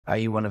Are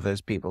you one of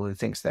those people who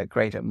thinks they're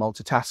great at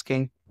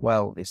multitasking?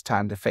 Well, it's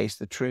time to face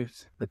the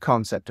truth. The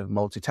concept of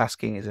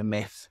multitasking is a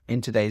myth.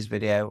 In today's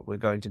video, we're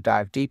going to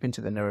dive deep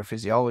into the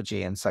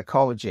neurophysiology and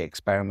psychology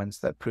experiments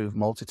that prove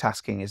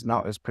multitasking is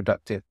not as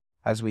productive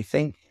as we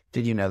think.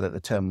 Did you know that the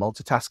term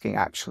multitasking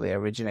actually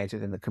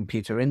originated in the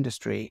computer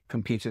industry?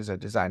 Computers are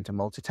designed to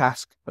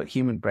multitask, but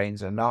human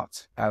brains are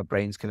not. Our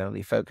brains can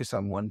only focus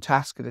on one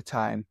task at a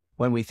time.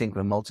 When we think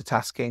we're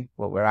multitasking,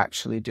 what we're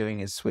actually doing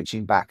is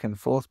switching back and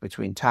forth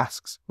between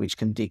tasks, which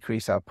can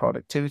decrease our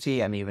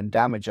productivity and even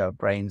damage our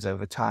brains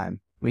over time.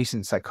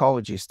 Recent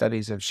psychology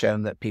studies have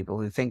shown that people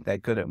who think they're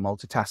good at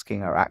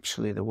multitasking are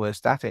actually the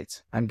worst at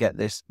it. And get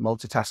this,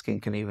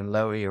 multitasking can even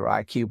lower your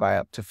IQ by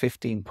up to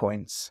 15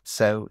 points.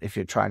 So if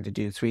you're trying to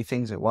do 3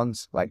 things at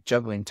once, like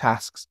juggling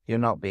tasks, you're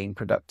not being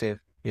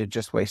productive. You're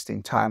just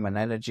wasting time and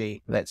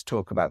energy. Let's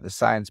talk about the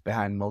science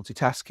behind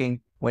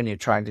multitasking. When you're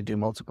trying to do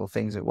multiple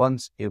things at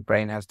once, your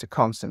brain has to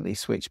constantly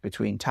switch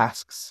between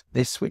tasks.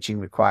 This switching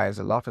requires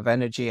a lot of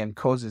energy and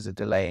causes a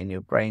delay in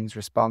your brain's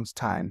response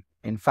time.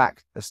 In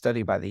fact, a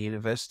study by the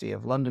University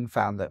of London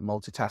found that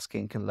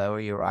multitasking can lower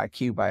your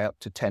IQ by up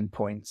to 10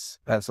 points.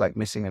 That's like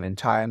missing an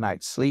entire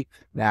night's sleep.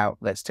 Now,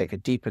 let's take a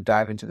deeper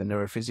dive into the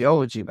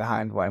neurophysiology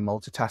behind why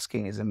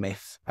multitasking is a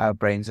myth. Our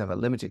brains have a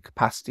limited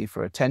capacity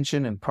for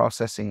attention and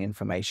processing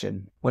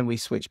information. When we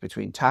switch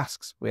between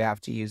tasks, we have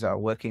to use our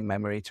working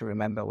memory to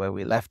remember where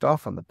we left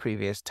off on the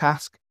previous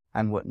task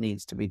and what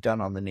needs to be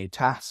done on the new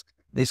task.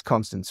 This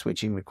constant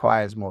switching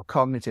requires more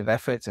cognitive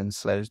effort and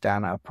slows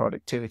down our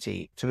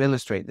productivity. To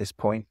illustrate this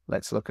point,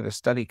 let's look at a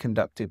study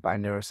conducted by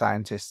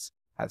neuroscientists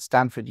at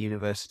Stanford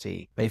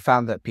University. They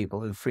found that people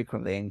who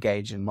frequently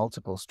engage in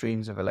multiple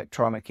streams of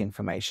electronic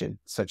information,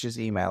 such as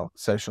email,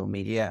 social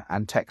media,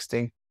 and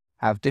texting,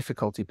 have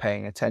difficulty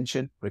paying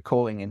attention,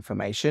 recalling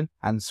information,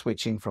 and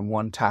switching from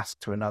one task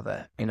to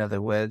another. In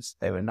other words,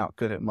 they were not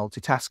good at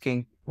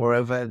multitasking.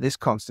 Moreover, this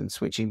constant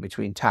switching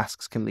between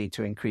tasks can lead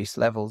to increased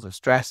levels of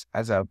stress,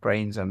 as our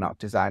brains are not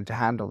designed to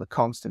handle the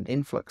constant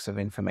influx of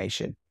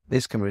information.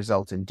 This can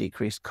result in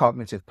decreased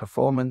cognitive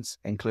performance,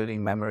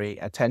 including memory,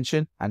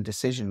 attention, and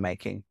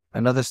decision-making.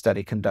 Another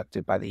study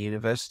conducted by the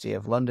University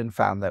of London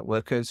found that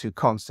workers who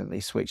constantly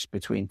switched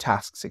between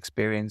tasks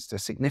experienced a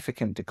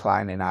significant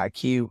decline in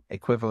IQ,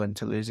 equivalent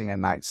to losing a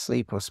night's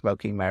sleep or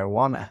smoking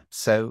marijuana.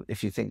 So,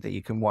 if you think that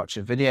you can watch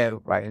a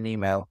video, write an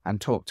email, and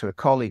talk to a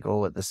colleague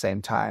all at the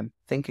same time,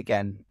 think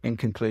again. In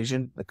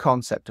conclusion, the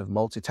concept of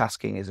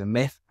multitasking is a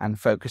myth, and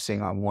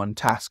focusing on one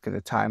task at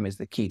a time is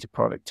the key to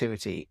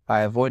productivity.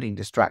 By avoiding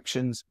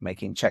distractions,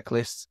 making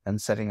checklists,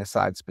 and setting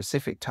aside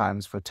specific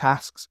times for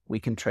tasks, we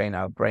can train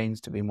our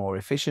brains to be more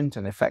efficient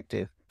and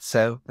effective.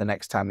 So, the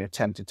next time you're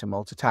tempted to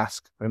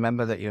multitask,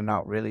 remember that you're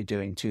not really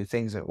doing 2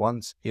 things at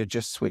once, you're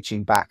just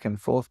switching back and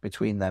forth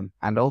between them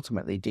and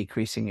ultimately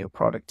decreasing your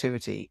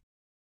productivity.